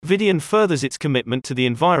Vidian furthers its commitment to the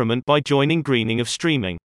environment by joining greening of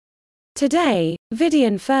streaming. Today,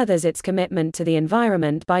 Vidian furthers its commitment to the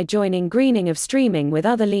environment by joining greening of streaming with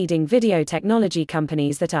other leading video technology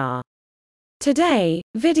companies that are. Today,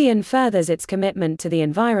 Vidian furthers its commitment to the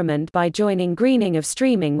environment by joining greening of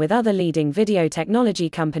streaming with other leading video technology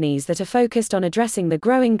companies that are focused on addressing the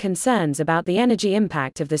growing concerns about the energy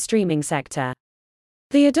impact of the streaming sector.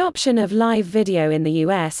 The adoption of live video in the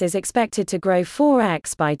US is expected to grow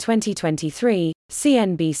 4x by 2023,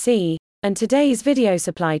 CNBC, and today's video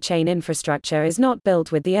supply chain infrastructure is not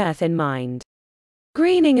built with the Earth in mind.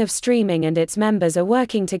 Greening of streaming and its members are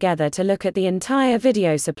working together to look at the entire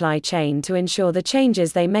video supply chain to ensure the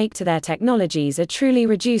changes they make to their technologies are truly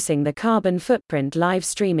reducing the carbon footprint live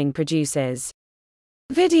streaming produces.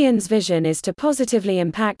 Vidian's vision is to positively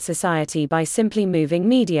impact society by simply moving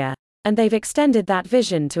media, and they've extended that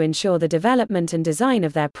vision to ensure the development and design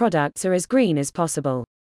of their products are as green as possible.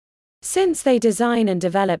 Since they design and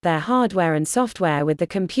develop their hardware and software with the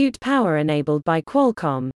compute power enabled by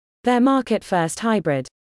Qualcomm, their market-first hybrid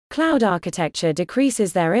cloud architecture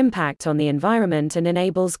decreases their impact on the environment and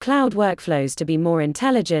enables cloud workflows to be more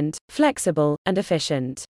intelligent, flexible, and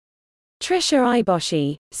efficient. Trisha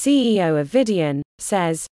Iboshi, CEO of Vidian,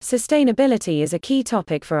 says, "Sustainability is a key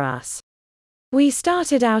topic for us. We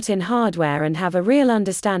started out in hardware and have a real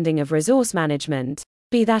understanding of resource management,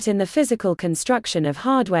 be that in the physical construction of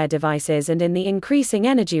hardware devices and in the increasing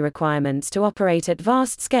energy requirements to operate at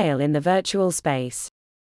vast scale in the virtual space.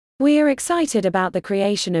 We are excited about the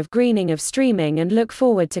creation of greening of streaming and look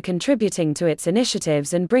forward to contributing to its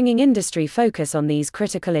initiatives and bringing industry focus on these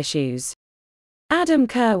critical issues." Adam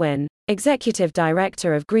Kerwin, Executive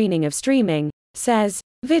Director of Greening of Streaming, says,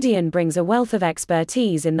 "Vidian brings a wealth of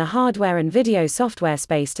expertise in the hardware and video software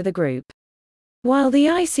space to the group. While the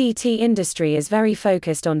ICT industry is very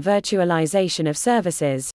focused on virtualization of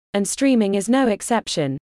services, and streaming is no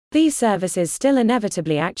exception, these services still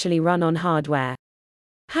inevitably actually run on hardware.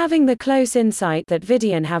 Having the close insight that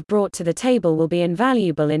Vidian have brought to the table will be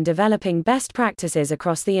invaluable in developing best practices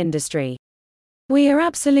across the industry. We are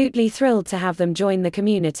absolutely thrilled to have them join the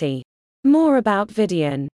community." More about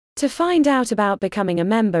Vidian. To find out about becoming a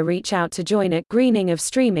member, reach out to join at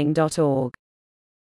greeningofstreaming.org.